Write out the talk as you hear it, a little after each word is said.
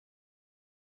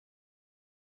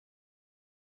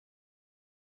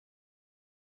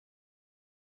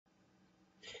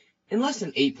In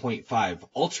Lesson 8.5,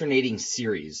 Alternating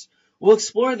Series, we'll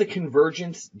explore the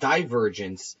convergence,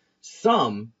 divergence,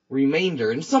 sum, remainder,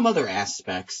 and some other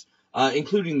aspects,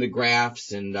 including the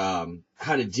graphs and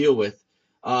how to deal with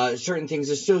certain things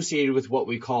associated with what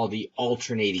we call the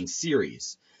alternating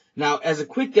series. Now, as a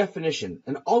quick definition,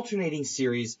 an alternating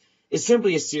series is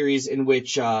simply a series in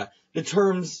which the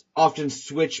terms often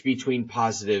switch between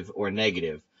positive or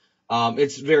negative.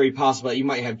 It's very possible that you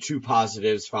might have two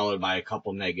positives followed by a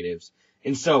couple negatives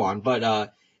and so on.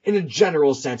 But in a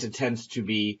general sense, it tends to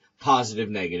be positive,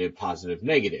 negative, positive,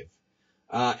 negative.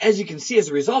 As you can see, as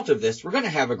a result of this, we're going to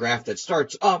have a graph that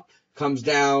starts up, comes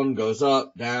down, goes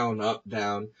up, down,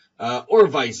 or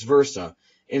vice versa.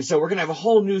 And so we're going to have a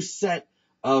whole new set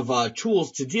of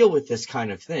tools to deal with this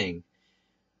kind of thing.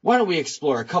 Why don't we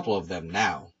explore a couple of them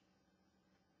now?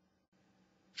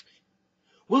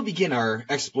 We'll begin our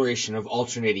exploration of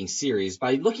alternating series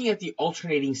by looking at the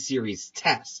alternating series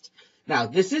test. Now,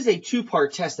 this is a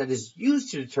two-part test that is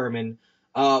used to determine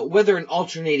whether an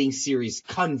alternating series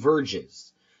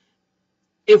converges.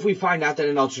 If we find out that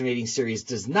an alternating series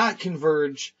does not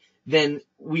converge, then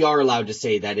we are allowed to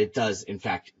say that it does, in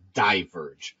fact,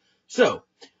 diverge. So,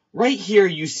 right here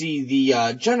you see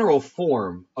the general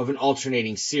form of an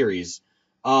alternating series,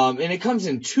 and it comes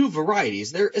in two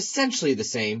varieties. They're essentially the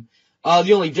same.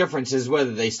 The only difference is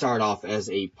whether they start off as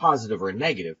a positive or a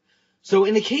negative. So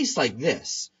in a case like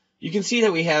this, you can see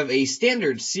that we have a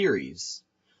standard series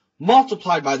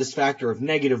multiplied by this factor of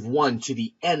 -1 to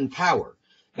the n power.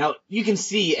 Now, you can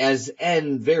see as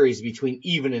n varies between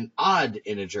even and odd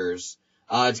integers,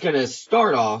 it's going to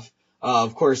start off,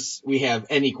 of course, we have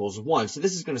n equals 1. So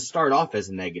this is going to start off as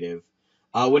a negative.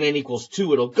 When n equals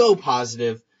 2, it'll go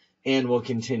positive and will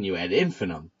continue ad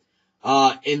infinitum.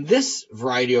 In this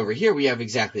variety over here, we have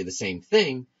exactly the same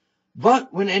thing,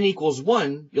 but when n equals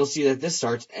 1, you'll see that this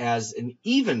starts as an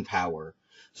even power.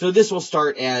 So this will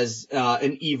start as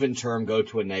an even term, go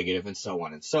to a negative, and so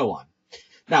on and so on.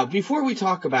 Now, before we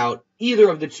talk about either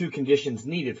of the two conditions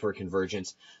needed for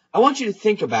convergence, I want you to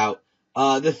think about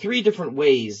the three different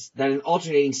ways that an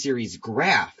alternating series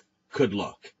graph could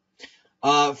look.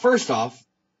 First off,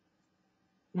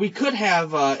 we could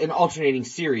have an alternating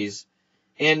series,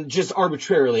 and just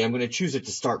arbitrarily, I'm going to choose it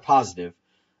to start positive.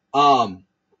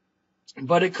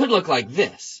 But it could look like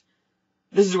this.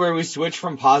 This is where we switch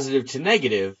from positive to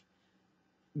negative,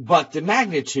 but the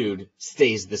magnitude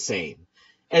stays the same.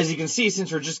 As you can see,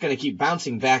 since we're just going to keep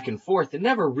bouncing back and forth and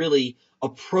never really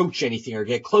approach anything or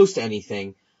get close to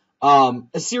anything,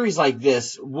 a series like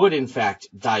this would, in fact,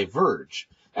 diverge.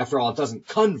 After all, it doesn't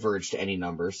converge to any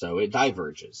number, so it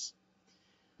diverges.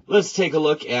 Let's take a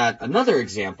look at another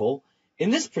example. In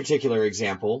this particular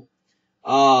example,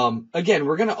 again,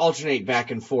 we're going to alternate back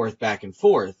and forth,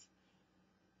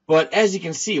 but as you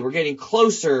can see, we're getting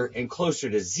closer and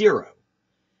closer to 0.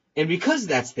 And because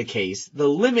that's the case, the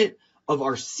limit of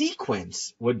our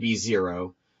sequence would be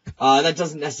 0. That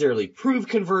doesn't necessarily prove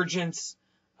convergence,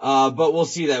 but we'll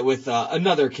see that with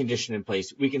another condition in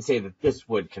place, we can say that this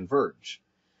would converge.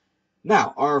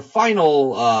 Now, our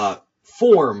final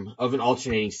form of an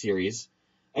alternating series,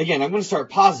 again, I'm going to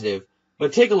start positive,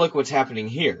 but take a look what's happening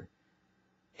here.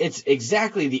 It's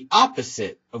exactly the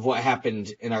opposite of what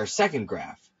happened in our second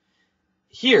graph.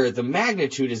 Here, the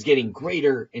magnitude is getting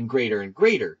greater and greater and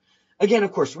greater. Again,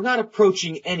 of course, we're not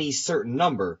approaching any certain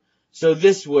number, so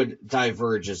this would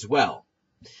diverge as well.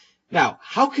 Now,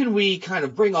 how can we kind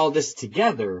of bring all this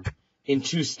together in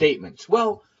two statements?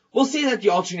 Well, we'll say that the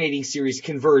alternating series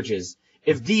converges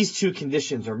if these two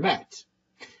conditions are met.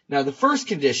 Now, the first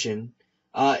condition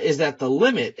is that the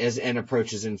limit as n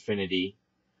approaches infinity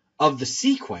of the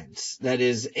sequence, that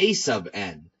is a sub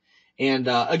n. And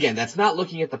again, that's not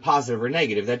looking at the positive or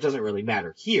negative. That doesn't really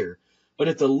matter here. But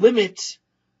if the limit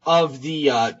of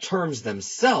the terms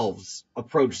themselves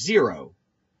approach 0,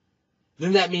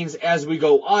 then that means as we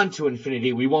go on to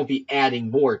infinity, we won't be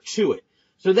adding more to it.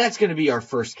 So that's going to be our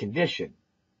first condition.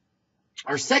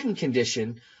 Our second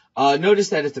condition, notice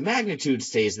that if the magnitude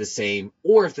stays the same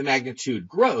or if the magnitude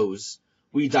grows,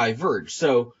 we diverge.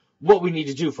 So what we need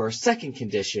to do for our second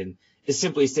condition is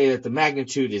simply say that the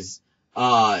magnitude is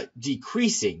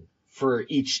decreasing for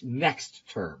each next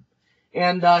term.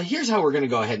 And here's how we're going to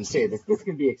go ahead and say this. This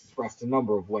can be expressed a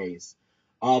number of ways,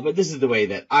 but this is the way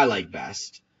that I like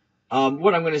best.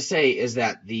 What I'm going to say is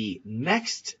that the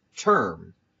next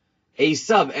term, a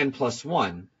sub n plus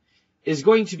 1, is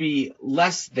going to be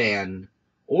less than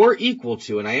or equal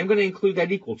to, and I am going to include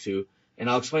that equal to, and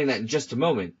I'll explain that in just a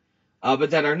moment,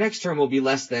 but that our next term will be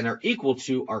less than or equal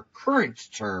to our current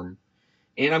term,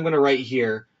 and I'm going to write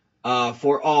here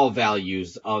for all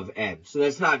values of n. So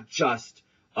that's not just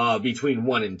between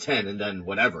 1 and 10, and then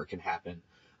whatever can happen.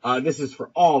 This is for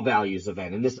all values of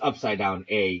n, and this upside down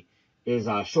a is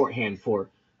shorthand for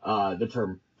the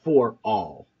term for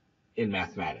all in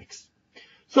mathematics.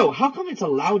 So how come it's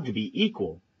allowed to be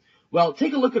equal? Well,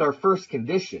 take a look at our first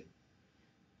condition.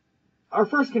 Our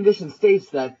first condition states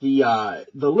that the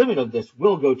limit of this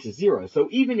will go to 0. So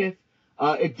even if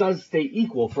it does stay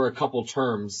equal for a couple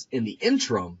terms in the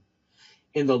interim,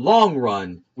 in the long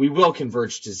run, we will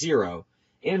converge to 0.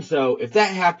 And so if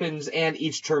that happens and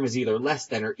each term is either less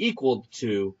than or equal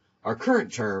to our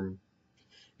current term,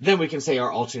 then we can say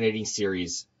our alternating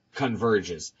series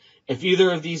converges. If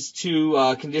either of these two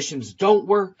conditions don't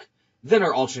work, then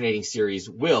our alternating series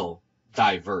will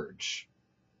diverge.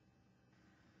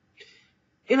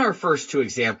 In our first two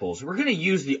examples, we're going to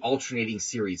use the alternating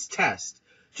series test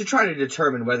to try to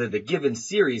determine whether the given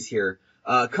series here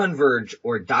converge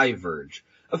or diverge.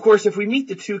 Of course, if we meet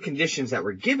the two conditions that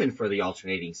were given for the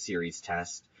alternating series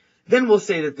test, then we'll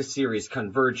say that the series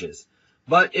converges.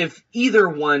 But if either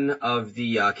one of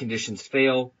the conditions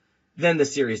fail, then the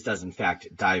series does in fact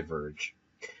diverge.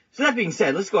 So that being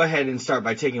said, let's go ahead and start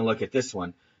by taking a look at this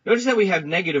one. Notice that we have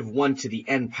negative 1 to the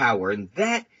n power, and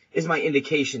that is my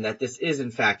indication that this is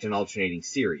in fact an alternating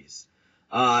series.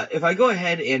 If I go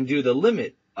ahead and do the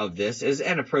limit of this as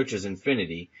n approaches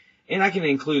infinity, and I can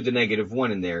include the negative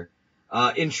 1 in there,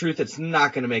 in truth, it's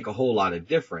not going to make a whole lot of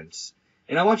difference.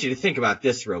 And I want you to think about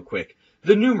this real quick.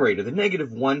 The numerator, the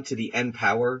negative 1 to the n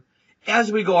power, as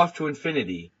we go off to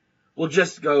infinity, will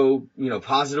just go,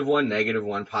 positive 1, negative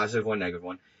 1, positive 1, negative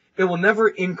 1. It will never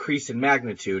increase in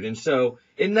magnitude, and so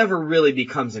it never really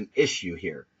becomes an issue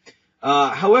here.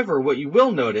 However, what you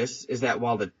will notice is that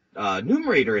while the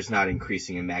numerator is not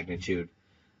increasing in magnitude,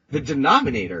 the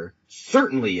denominator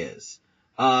certainly is.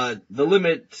 The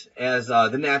limit as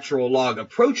the natural log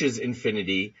approaches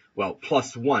infinity, well,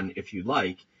 plus 1 if you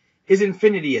like, is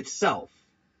infinity itself.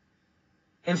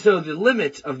 And so the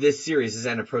limit of this series as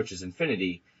n approaches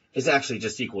infinity is actually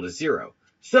just equal to 0.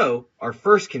 So our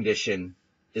first condition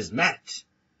is met.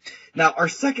 Now, our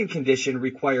second condition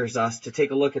requires us to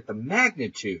take a look at the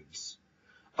magnitudes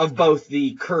of both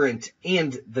the current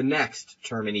and the next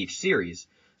term in each series.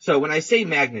 So when I say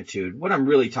magnitude, what I'm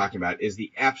really talking about is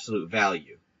the absolute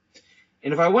value.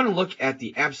 And if I want to look at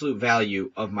the absolute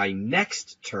value of my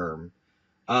next term,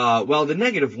 well, the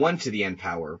negative 1 to the n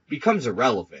power becomes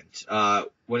irrelevant.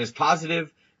 When it's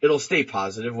positive, it'll stay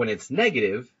positive. When it's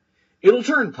negative, it'll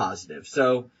turn positive.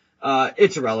 So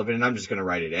it's irrelevant, and I'm just going to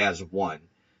write it as 1.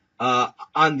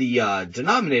 On the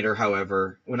denominator,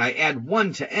 however, when I add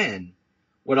 1 to n,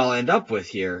 what I'll end up with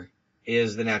here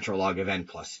is the natural log of n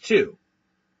plus 2.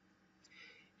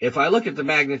 If I look at the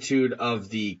magnitude of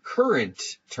the current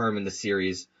term in the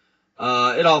series,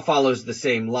 it all follows the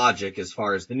same logic as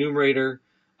far as the numerator.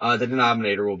 The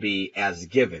denominator will be as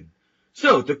given.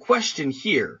 So the question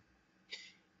here,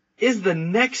 is the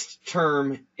next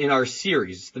term in our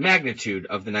series, the magnitude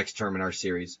of the next term in our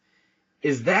series,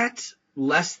 is that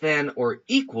less than or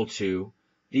equal to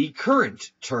the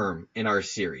current term in our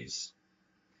series?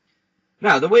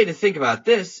 Now, the way to think about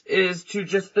this is to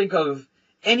just think of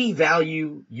any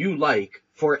value you like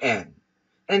for n.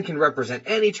 N can represent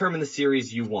any term in the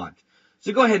series you want.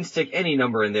 So go ahead and stick any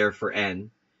number in there for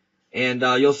n, and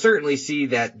you'll certainly see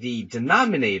that the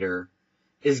denominator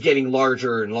is getting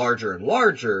larger and larger and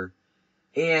larger,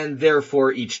 and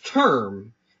therefore each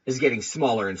term is getting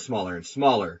smaller and smaller and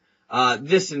smaller.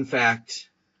 This, in fact,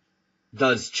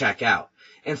 does check out.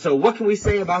 And so what can we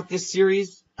say about this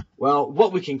series? Well,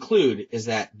 what we conclude is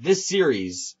that this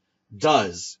series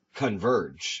does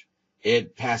converge.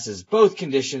 It passes both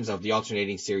conditions of the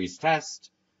alternating series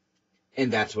test,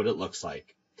 and that's what it looks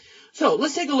like. So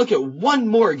let's take a look at one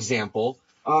more example.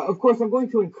 Of course, I'm going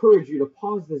to encourage you to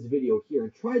pause this video here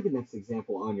and try the next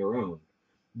example on your own.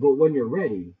 But when you're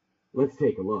ready, let's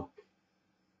take a look.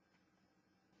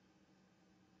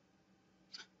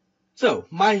 So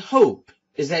my hope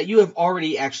is that you have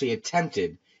already actually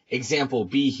attempted example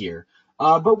B here.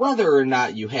 But whether or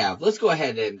not you have, let's go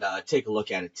ahead and take a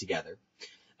look at it together.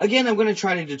 Again, I'm going to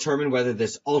try to determine whether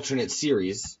this alternate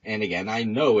series, and again, I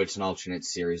know it's an alternate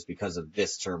series because of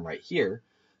this term right here.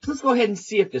 So let's go ahead and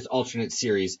see if this alternate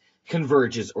series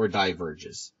converges or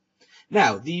diverges.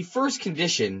 Now, the first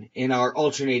condition in our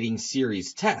alternating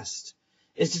series test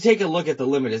is to take a look at the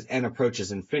limit as n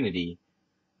approaches infinity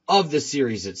of the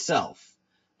series itself.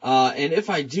 And if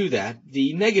I do that,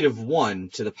 the negative 1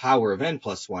 to the power of n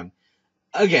plus 1,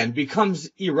 again,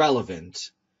 becomes irrelevant.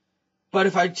 But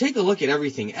if I take a look at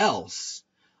everything else,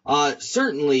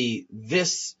 certainly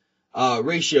this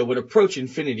ratio would approach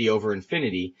infinity over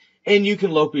infinity, and you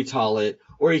can L'Hopital it,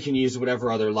 or you can use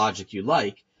whatever other logic you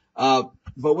like. But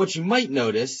what you might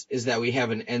notice is that we have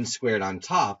an n squared on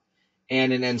top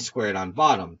and an n squared on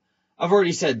bottom. I've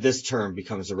already said this term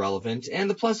becomes irrelevant, and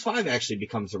the plus 5 actually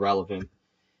becomes irrelevant.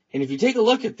 And if you take a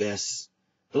look at this,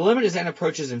 the limit as n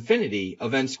approaches infinity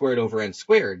of n squared over n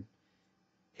squared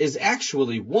is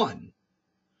actually 1.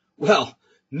 Well,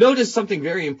 notice something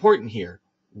very important here.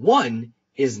 1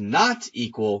 is not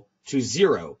equal to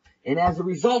 0. And as a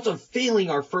result of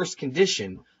failing our first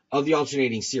condition of the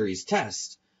alternating series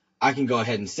test, I can go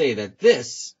ahead and say that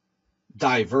this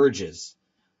diverges.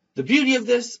 The beauty of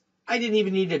this, I didn't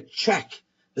even need to check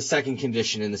the second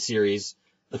condition in the series.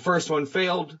 The first one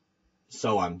failed,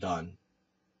 so I'm done.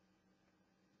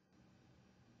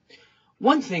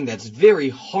 One thing that's very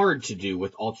hard to do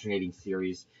with alternating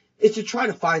series is to try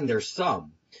to find their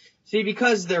sum. See,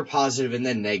 because they're positive and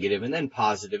then negative and then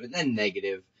positive and then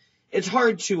negative, it's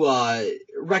hard to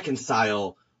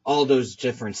reconcile all those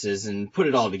differences and put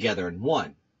it all together in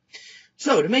one.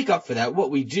 So to make up for that,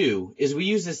 what we do is we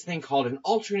use this thing called an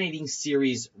alternating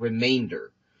series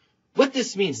remainder. What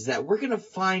this means is that we're going to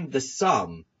find the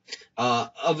sum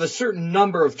of a certain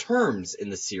number of terms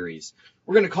in the series.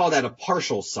 We're going to call that a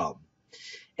partial sum.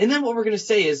 And then what we're going to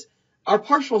say is our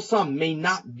partial sum may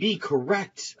not be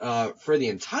correct for the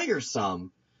entire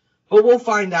sum, but we'll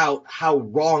find out how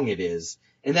wrong it is.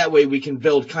 And that way we can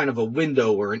build kind of a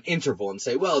window or an interval and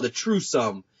say, well, the true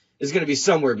sum is going to be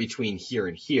somewhere between here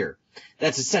and here.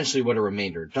 That's essentially what a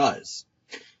remainder does.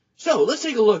 So let's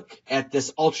take a look at this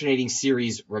alternating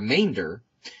series remainder.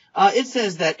 It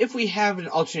says that if we have an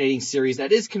alternating series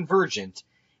that is convergent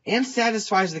and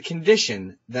satisfies the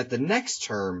condition that the next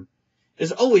term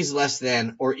is always less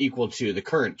than or equal to the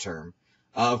current term.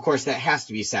 Of course, that has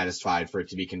to be satisfied for it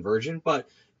to be convergent, but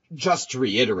just to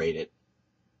reiterate it.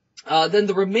 Then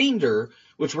the remainder,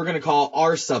 which we're going to call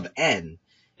R sub n,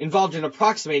 involved in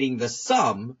approximating the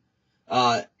sum,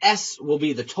 S will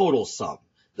be the total sum,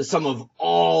 the sum of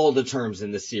all the terms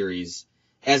in the series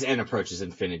as n approaches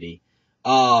infinity.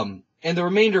 And the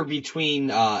remainder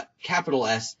between capital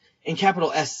S and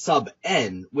capital S sub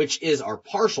n, which is our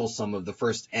partial sum of the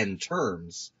first n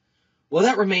terms, well,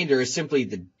 that remainder is simply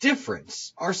the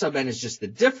difference. R sub n is just the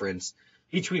difference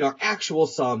between our actual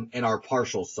sum and our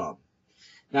partial sum.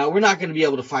 Now, we're not going to be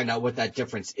able to find out what that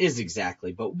difference is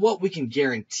exactly, but what we can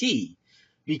guarantee,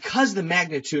 because the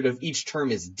magnitude of each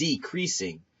term is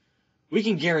decreasing, we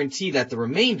can guarantee that the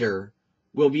remainder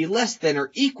will be less than or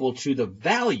equal to the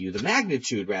value, the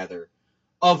magnitude rather,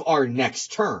 of our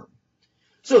next term.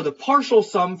 So the partial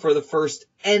sum for the first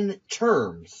n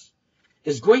terms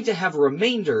is going to have a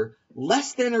remainder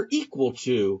less than or equal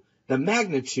to the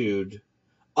magnitude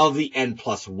of the n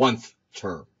plus 1th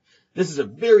term. This is a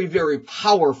very, very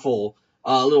powerful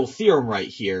little theorem right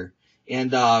here,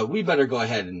 and we better go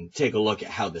ahead and take a look at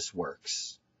how this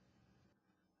works.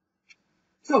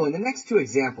 So in the next two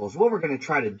examples, what we're going to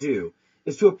try to do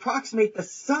is to approximate the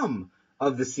sum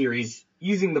of the series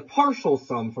using the partial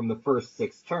sum from the first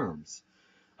 6 terms.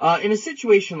 In a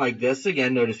situation like this,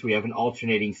 again, notice we have an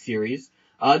alternating series.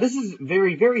 This is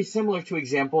very, very similar to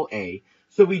example A,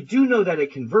 so we do know that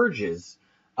it converges.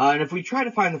 And if we try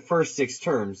to find the first 6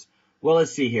 terms, well,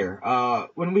 let's see here.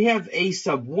 When we have A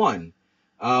sub 1,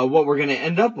 what we're going to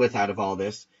end up with out of all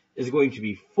this is going to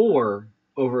be 4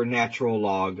 over natural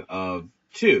log of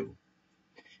 2.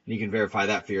 And you can verify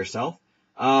that for yourself.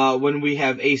 When we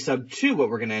have A sub 2, what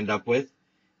we're going to end up with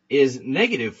is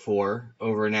negative 4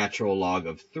 over natural log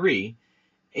of 3.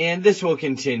 And this will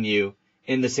continue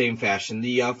in the same fashion.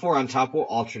 The 4 on top will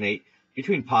alternate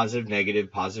between positive, negative,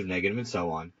 and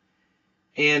so on.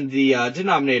 And the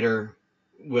denominator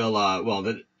will,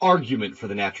 the argument for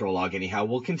the natural log anyhow,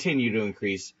 will continue to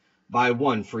increase by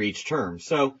 1 for each term.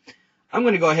 So I'm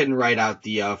going to go ahead and write out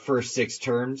the first 6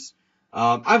 terms.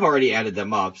 I've already added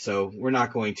them up, so we're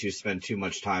not going to spend too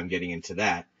much time getting into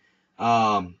that.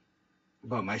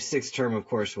 But my 6th term, of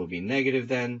course, will be negative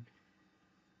then.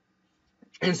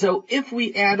 And so if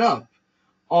we add up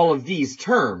all of these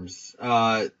terms,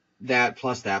 that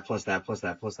plus that, plus that, plus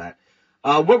that, plus that,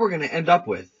 what we're going to end up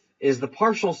with is the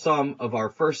partial sum of our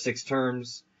first 6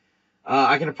 terms.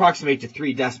 I can approximate to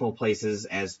 3 decimal places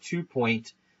as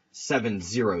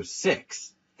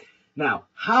 2.706. Now,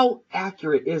 how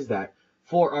accurate is that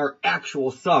for our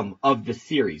actual sum of the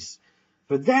series?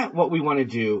 For that, what we want to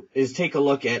do is take a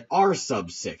look at R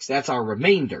sub 6. That's our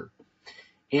remainder.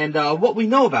 And what we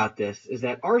know about this is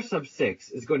that R sub 6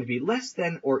 is going to be less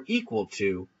than or equal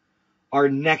to our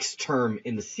next term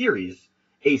in the series,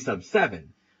 A sub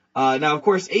 7. Now, of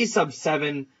course, A sub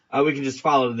 7, we can just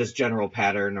follow this general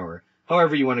pattern or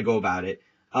however you want to go about it.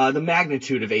 the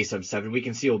magnitude of a sub 7, we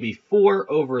can see will be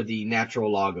 4 over the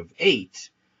natural log of 8,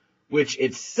 which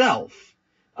itself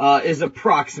is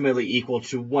approximately equal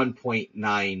to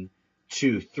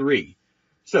 1.923.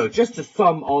 So just to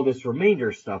sum all this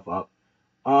remainder stuff up,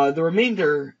 the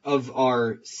remainder of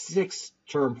our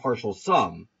 6-term partial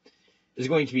sum is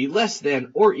going to be less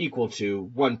than or equal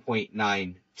to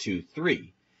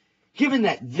 1.923. Given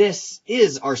that this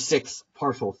is our 6th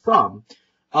partial sum,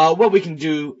 what we can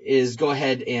do is go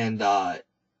ahead and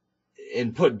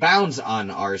put bounds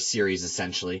on our series,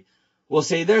 essentially. We'll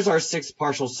say there's our 6th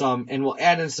partial sum, and we'll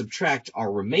add and subtract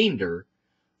our remainder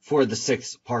for the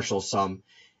 6th partial sum.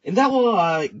 And that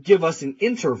will give us an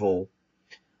interval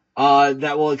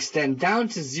that will extend down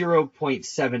to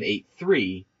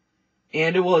 0.783,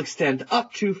 and it will extend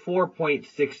up to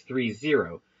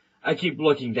 4.630. I keep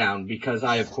looking down because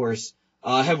I, of course,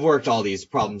 have worked all these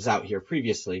problems out here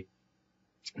previously.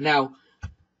 Now,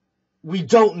 we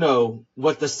don't know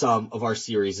what the sum of our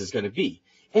series is going to be.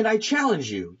 And I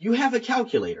challenge you, you have a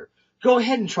calculator. Go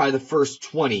ahead and try the first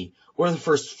 20, or the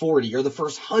first 40, or the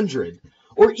first 100,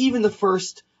 or even the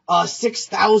first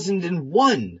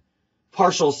 6,001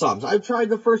 partial sums. I've tried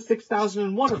the first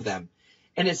 6,001 of them,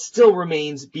 and it still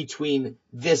remains between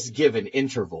this given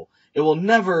interval. It will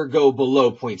never go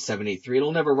below 0.783.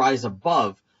 It'll never rise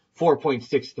above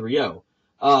 4.630.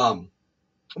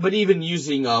 But even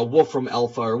using Wolfram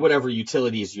Alpha or whatever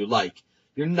utilities you like,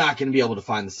 you're not going to be able to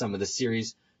find the sum of the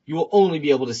series. You will only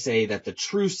be able to say that the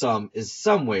true sum is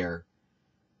somewhere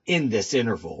in this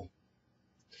interval.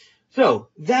 So,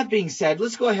 that being said,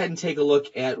 let's go ahead and take a look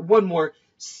at one more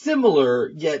similar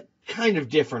yet kind of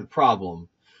different problem,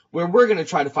 where we're going to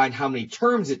try to find how many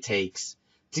terms it takes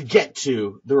to get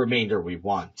to the remainder we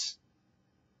want.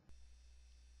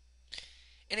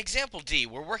 In example D,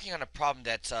 we're working on a problem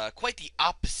that's quite the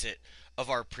opposite of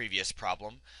our previous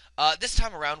problem. This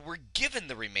time around, we're given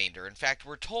the remainder. In fact,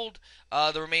 we're told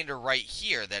the remainder right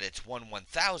here, that it's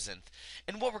 1/1000th.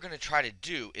 And what we're going to try to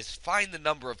do is find the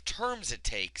number of terms it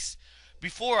takes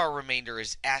before our remainder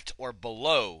is at or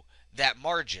below that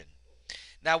margin.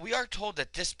 Now, we are told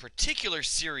that this particular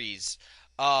series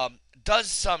does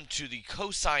sum to the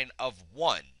cosine of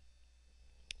 1.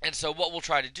 And so what we'll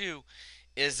try to do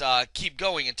is keep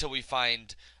going until we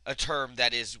find a term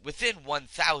that is within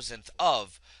 1/1000th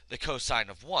of the cosine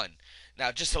of 1.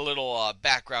 Now, just a little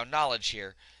background knowledge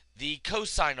here. The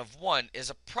cosine of 1 is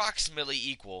approximately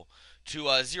equal to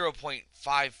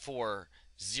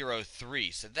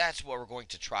 0.5403. So that's what we're going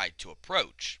to try to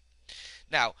approach.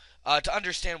 Now, to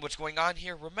understand what's going on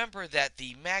here, remember that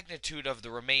the magnitude of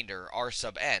the remainder, r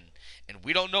sub n, and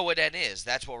we don't know what n is,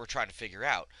 that's what we're trying to figure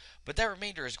out, but that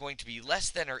remainder is going to be less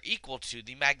than or equal to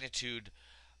the magnitude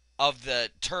of the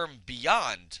term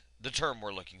beyond the term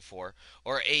we're looking for,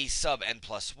 or a sub n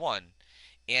plus 1,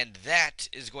 and that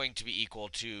is going to be equal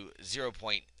to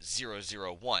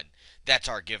 0.001. That's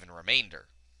our given remainder.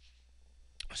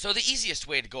 So the easiest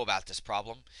way to go about this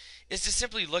problem is to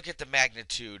simply look at the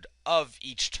magnitude of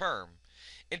each term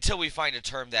until we find a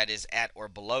term that is at or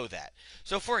below that.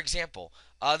 So for example,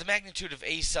 the magnitude of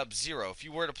a sub 0, if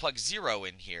you were to plug 0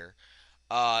 in here,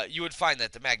 you would find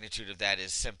that the magnitude of that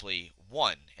is simply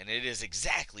 1, and it is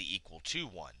exactly equal to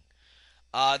 1.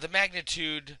 The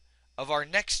magnitude of our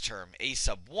next term, a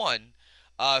sub 1,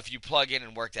 if you plug in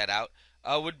and work that out,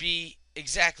 would be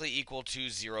exactly equal to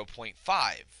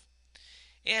 0.5.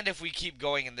 And if we keep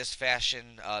going in this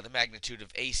fashion, the magnitude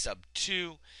of a sub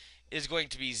 2 is going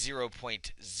to be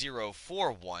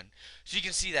 0.041. So you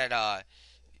can see that,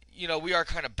 we are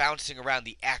kind of bouncing around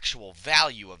the actual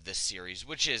value of this series,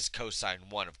 which is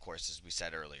cosine 1, of course, as we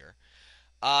said earlier.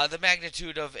 The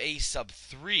magnitude of a sub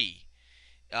 3,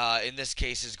 in this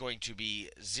case, is going to be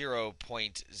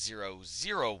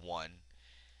 0.001.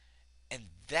 And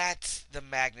that's the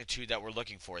magnitude that we're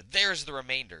looking for. There's the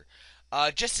remainder.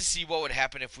 Just to see what would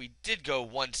happen if we did go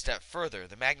one step further,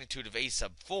 the magnitude of a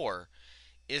sub 4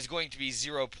 is going to be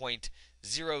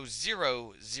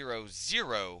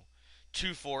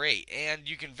 0.0000248. And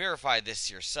you can verify this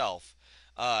yourself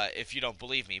if you don't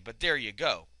believe me, but there you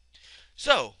go.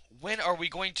 So, when are we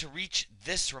going to reach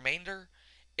this remainder?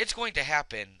 It's going to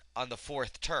happen on the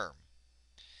 4th term,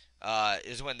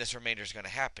 is when this remainder is going to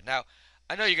happen. Now,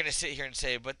 I know you're going to sit here and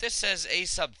say, but this says a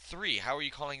sub 3. How are you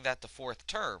calling that the 4th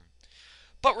term?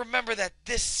 But remember that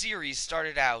this series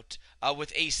started out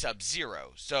with a sub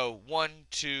 0. So 1,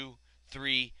 2,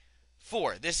 3,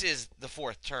 4. This is the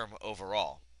 4th term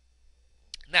overall.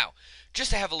 Now, just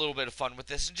to have a little bit of fun with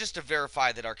this, and just to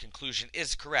verify that our conclusion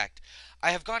is correct, I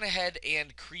have gone ahead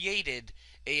and created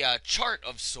a chart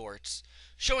of sorts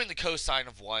showing the cosine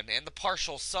of 1 and the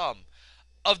partial sum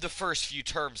of the first few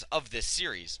terms of this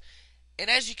series. And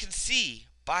as you can see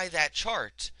by that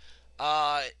chart,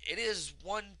 it is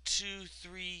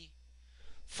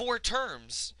 4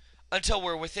 terms until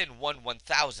we're within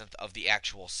 1/1000th of the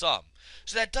actual sum.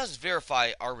 So that does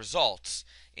verify our results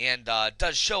and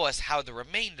does show us how the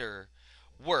remainder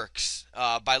works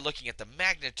by looking at the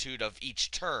magnitude of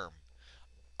each term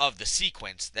of the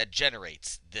sequence that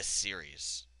generates this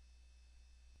series.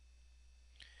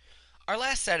 Our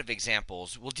last set of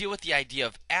examples will deal with the idea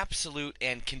of absolute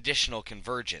and conditional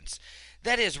convergence.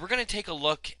 That is, we're going to take a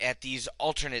look at these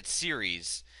alternate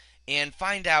series and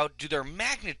find out, do their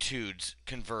magnitudes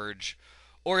converge,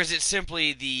 or is it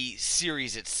simply the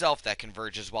series itself that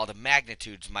converges while the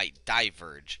magnitudes might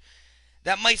diverge?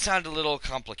 That might sound a little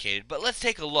complicated, but let's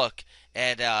take a look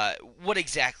at what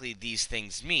exactly these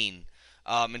things mean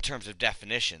in terms of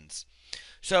definitions.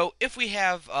 So if we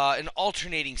have an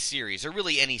alternating series, or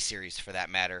really any series for that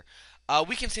matter,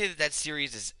 we can say that that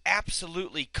series is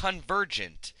absolutely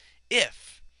convergent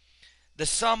if the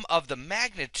sum of the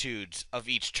magnitudes of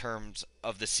each terms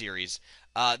of the series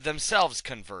themselves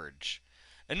converge.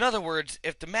 In other words,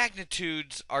 if the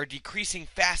magnitudes are decreasing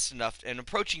fast enough and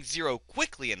approaching zero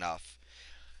quickly enough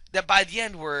that by the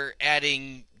end we're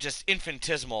adding just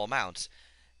infinitesimal amounts,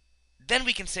 then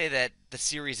we can say that the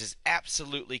series is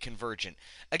absolutely convergent.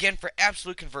 Again, for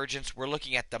absolute convergence, we're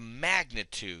looking at the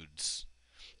magnitudes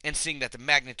and seeing that the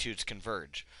magnitudes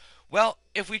converge. Well,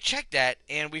 if we check that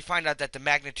and we find out that the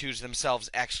magnitudes themselves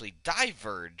actually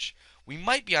diverge, we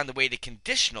might be on the way to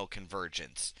conditional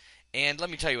convergence. And let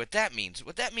me tell you what that means.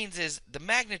 What that means is the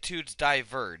magnitudes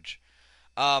diverge.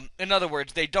 In other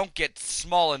words, they don't get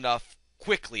small enough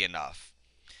quickly enough.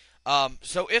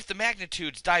 So if the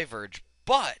magnitudes diverge,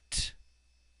 but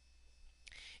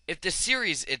if the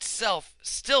series itself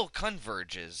still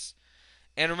converges,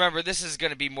 and remember this is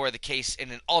going to be more the case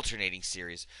in an alternating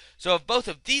series, so if both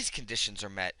of these conditions are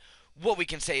met, what we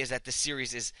can say is that the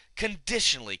series is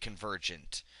conditionally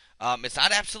convergent. It's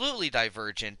not absolutely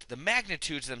divergent, the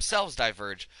magnitudes themselves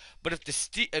diverge, but if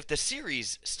the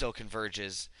series still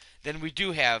converges, then we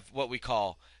do have what we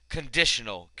call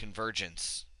conditional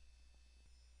convergence.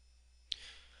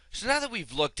 So now that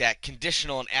we've looked at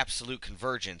conditional and absolute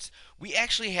convergence, we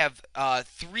actually have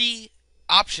 3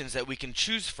 options that we can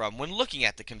choose from when looking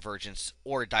at the convergence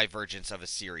or divergence of a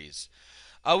series.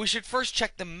 We should first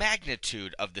check the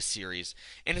magnitude of the series,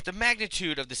 and if the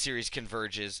magnitude of the series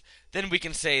converges, then we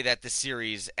can say that the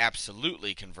series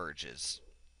absolutely converges.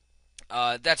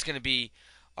 That's going to be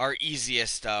our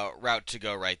easiest route to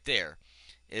go right there,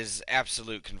 is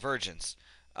absolute convergence.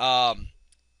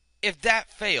 If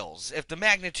that fails, if the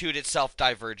magnitude itself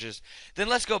diverges, then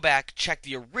let's go back, check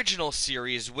the original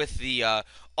series with the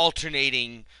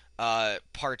alternating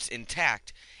parts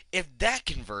intact. If that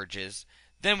converges,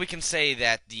 then we can say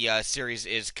that the series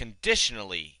is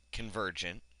conditionally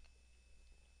convergent.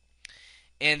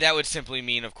 And that would simply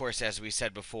mean, of course, as we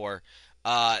said before,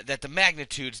 that the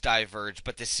magnitudes diverge,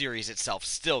 but the series itself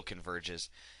still converges.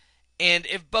 And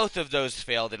if both of those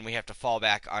fail, then we have to fall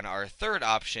back on our third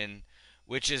option,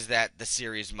 which is that the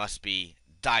series must be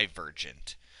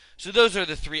divergent. So those are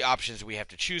the 3 options we have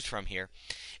to choose from here.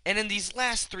 And in these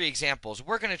last 3 examples,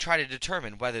 we're going to try to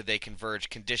determine whether they converge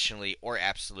conditionally or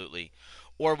absolutely,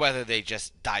 or whether they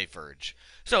just diverge.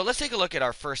 So let's take a look at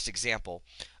our first example.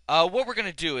 What we're going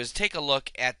to do is take a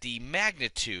look at the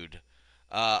magnitude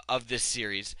of this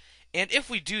series. And if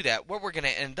we do that, what we're going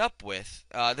to end up with,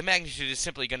 the magnitude is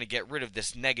simply going to get rid of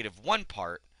this -1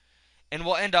 part, and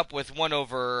we'll end up with 1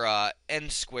 over n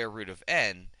square root of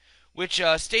n, which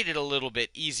stated a little bit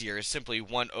easier is simply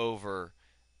 1 over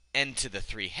n to the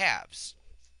 3 halves.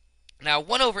 Now,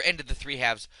 1 over n to the 3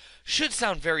 halves should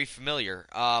sound very familiar.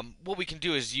 What we can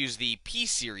do is use the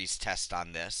p-series test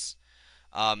on this.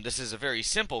 This is a very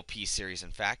simple p-series,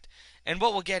 in fact. And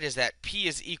what we'll get is that p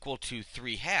is equal to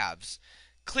 3 halves.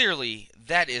 Clearly,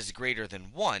 that is greater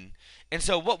than 1. And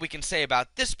so what we can say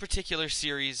about this particular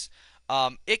series,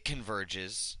 it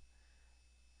converges.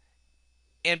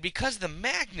 And because the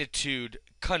magnitude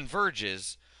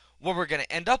converges, what we're going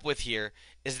to end up with here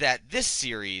is that this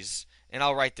series, and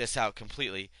I'll write this out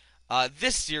completely,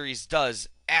 this series does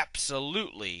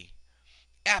absolutely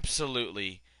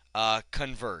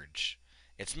converge.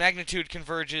 Its magnitude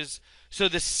converges, so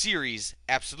this series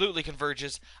absolutely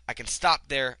converges. I can stop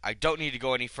there. I don't need to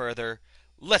go any further.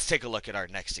 Let's take a look at our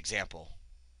next example.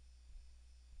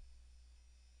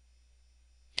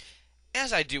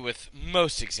 As I do with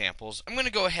most examples, I'm going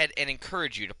to go ahead and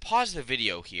encourage you to pause the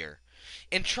video here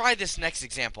and try this next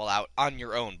example out on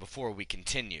your own before we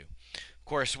continue. Of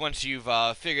course, once you've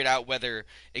figured out whether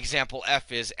example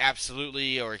f is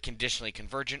absolutely or conditionally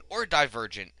convergent or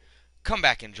divergent, come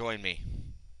back and join me.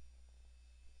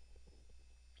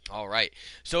 Alright,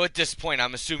 so at this point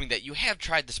I'm assuming that you have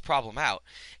tried this problem out,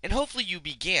 and hopefully you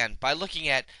began by looking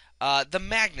at the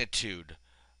magnitude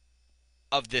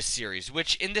of this series,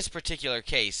 which in this particular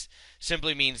case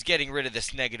simply means getting rid of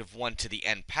this negative 1 to the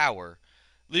n power,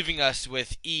 leaving us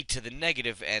with e to the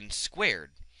negative n squared.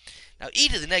 Now, e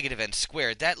to the negative n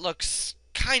squared, that looks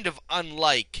kind of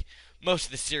unlike most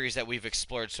of the series that we've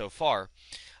explored so far.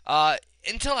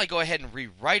 Until I go ahead and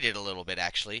rewrite it a little bit,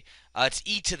 actually. It's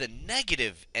e to the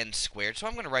negative n squared, so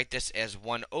I'm going to write this as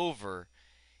 1 over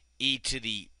e to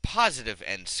the positive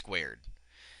n squared.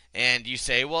 And you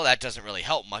say, well, that doesn't really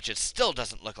help much. It still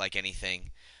doesn't look like anything.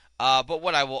 But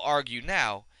what I will argue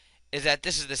now is that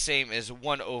this is the same as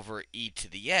 1 over e to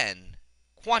the n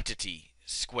quantity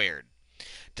squared.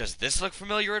 Does this look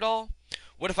familiar at all?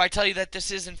 What if I tell you that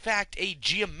this is, in fact, a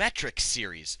geometric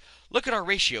series? Look at our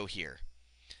ratio here.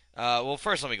 Well,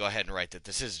 first let me go ahead and write that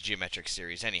this is a geometric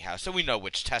series anyhow, so we know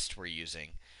which test we're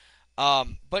using.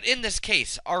 But in this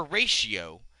case, our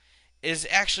ratio is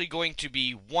actually going to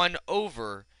be 1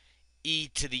 over e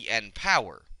to the n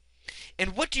power.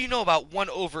 And what do you know about 1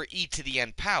 over e to the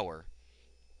n power?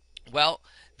 Well,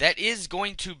 that is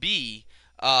going to be,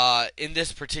 in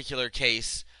this particular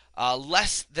case,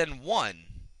 less than 1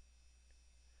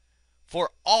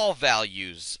 for all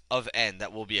values of n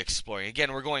that we'll be exploring.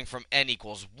 Again, we're going from n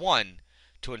equals 1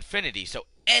 to infinity, so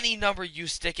any number you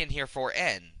stick in here for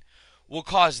n will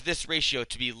cause this ratio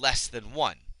to be less than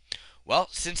 1. Well,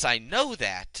 since I know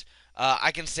that,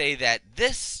 I can say that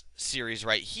this series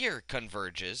right here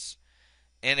converges.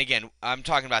 And again, I'm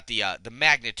talking about the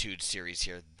magnitude series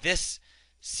here. This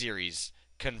series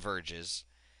converges.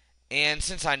 And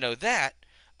since I know that,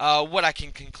 what I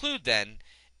can conclude then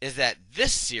is that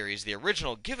this series, the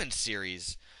original given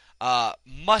series,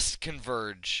 must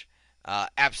converge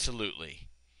absolutely.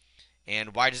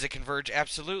 And why does it converge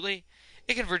absolutely?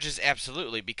 It converges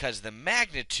absolutely because the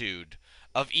magnitude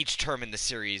of each term in the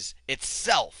series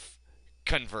itself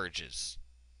converges.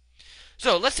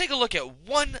 So let's take a look at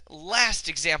one last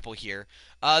example here.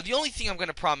 The only thing I'm going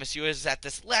to promise you is that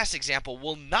this last example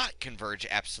will not converge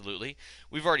absolutely.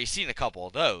 We've already seen a couple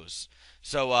of those.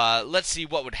 So let's see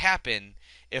what would happen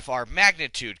if our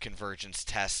magnitude convergence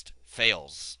test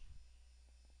fails.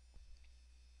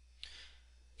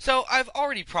 So I've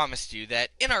already promised you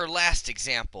that in our last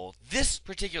example, this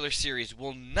particular series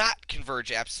will not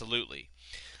converge absolutely.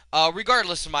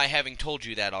 Regardless of my having told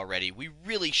you that already, we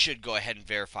really should go ahead and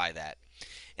verify that.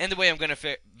 And the way I'm going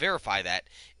to verify that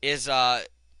is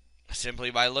simply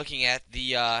by looking at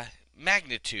the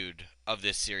magnitude of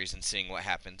this series and seeing what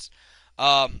happens.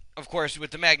 Of course,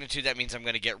 with the magnitude, that means I'm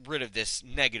going to get rid of this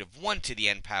negative 1 to the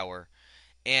n power,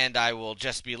 and I will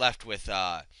just be left with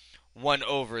 1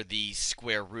 over the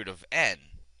square root of n.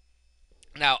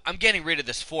 Now, I'm getting rid of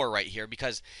this 4 right here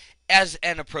because as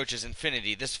n approaches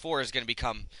infinity, this 4 is going to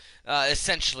become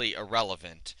essentially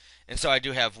irrelevant. And so I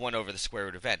do have 1 over the square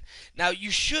root of n. Now,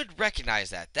 you should recognize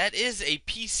that. That is a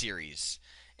p-series.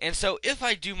 And so if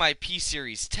I do my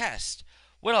p-series test,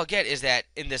 what I'll get is that,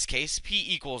 in this case, p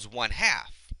equals 1/2.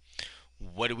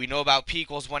 What do we know about p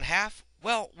equals 1/2?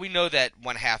 Well, we know that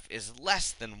 1/2 is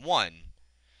less than 1.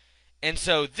 And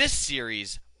so this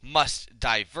series must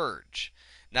diverge.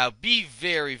 Now, be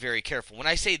very, very careful. When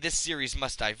I say this series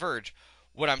must diverge,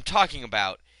 what I'm talking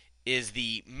about is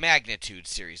the magnitude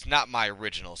series, not my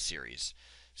original series.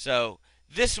 So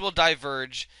this will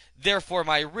diverge, therefore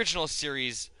my original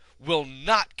series will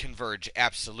not converge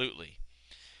absolutely.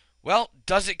 Well,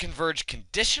 does it converge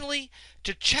conditionally?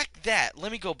 To check that,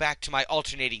 let me go back to my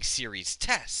alternating series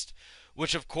test,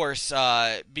 which of course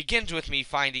begins with me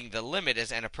finding the limit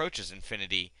as n approaches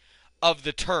infinity of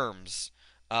the terms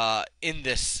in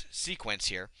this sequence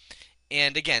here.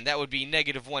 And again, that would be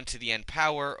negative 1 to the n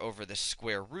power over the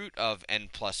square root of n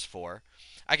plus 4.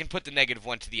 I can put the negative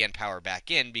 1 to the n power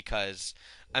back in because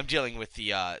I'm dealing with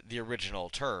the original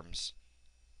terms.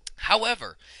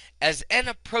 However, as n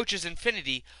approaches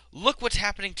infinity, look what's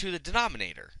happening to the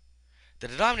denominator. The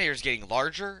denominator is getting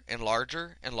larger and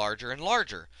larger and larger and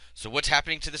larger. So what's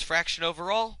happening to this fraction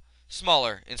overall?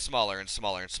 Smaller and smaller and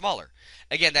smaller and smaller.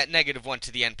 Again, that negative 1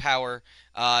 to the n power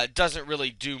doesn't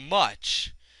really do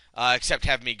much except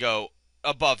have me go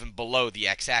above and below the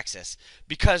x-axis.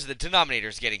 Because the denominator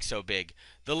is getting so big,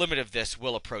 the limit of this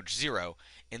will approach 0,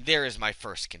 and there is my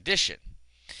first condition.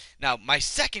 Now, my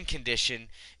second condition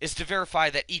is to verify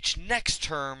that each next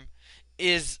term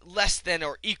is less than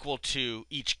or equal to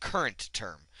each current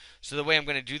term. So the way I'm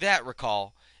going to do that,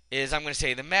 recall, is I'm going to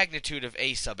say the magnitude of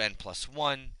a sub n plus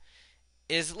 1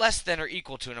 is less than or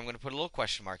equal to, and I'm going to put a little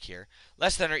question mark here,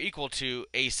 less than or equal to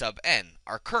a sub n,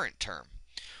 our current term.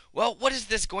 Well, what is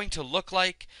this going to look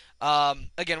like?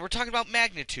 Again, we're talking about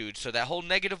magnitude, so that whole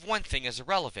 -1 thing is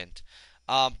irrelevant.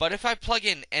 But if I plug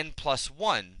in n plus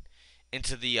 1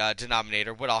 into the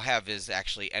denominator, what I'll have is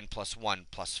actually n plus 1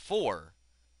 plus 4,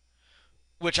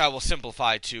 which I will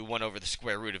simplify to 1 over the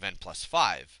square root of n plus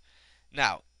 5.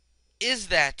 Now, is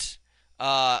that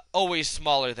always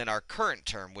smaller than our current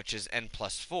term, which is n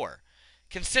plus 4?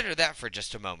 Consider that for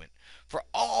just a moment. For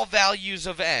all values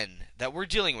of n that we're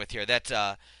dealing with here,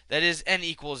 that is n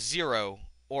equals 0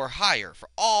 or higher, for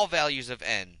all values of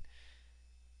n,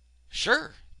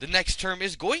 sure, the next term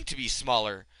is going to be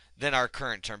smaller than our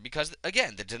current term because,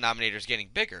 again, the denominator is getting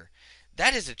bigger.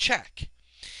 That is a check.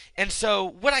 And so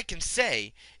what I can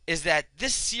say is that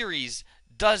this series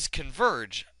does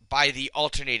converge by the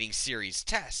alternating series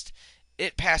test.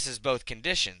 It passes both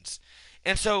conditions.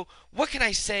 And so what can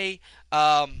I say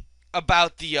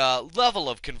about the level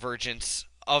of convergence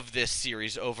of this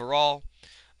series overall?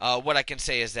 What I can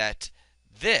say is that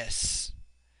this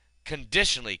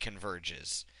conditionally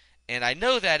converges. And I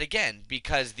know that, again,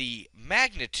 because the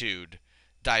magnitude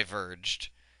diverged,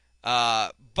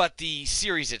 but the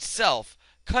series itself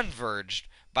converged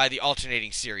by the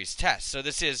alternating series test. So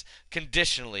this is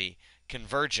conditionally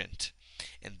convergent.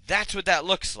 And that's what that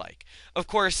looks like. Of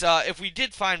course, if we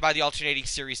did find by the alternating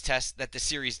series test that the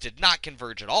series did not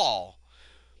converge at all,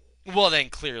 well then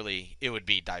clearly it would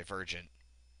be divergent.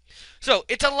 So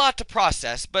it's a lot to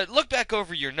process, but look back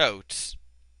over your notes,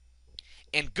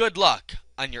 and good luck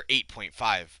on your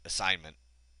 8.5 assignment.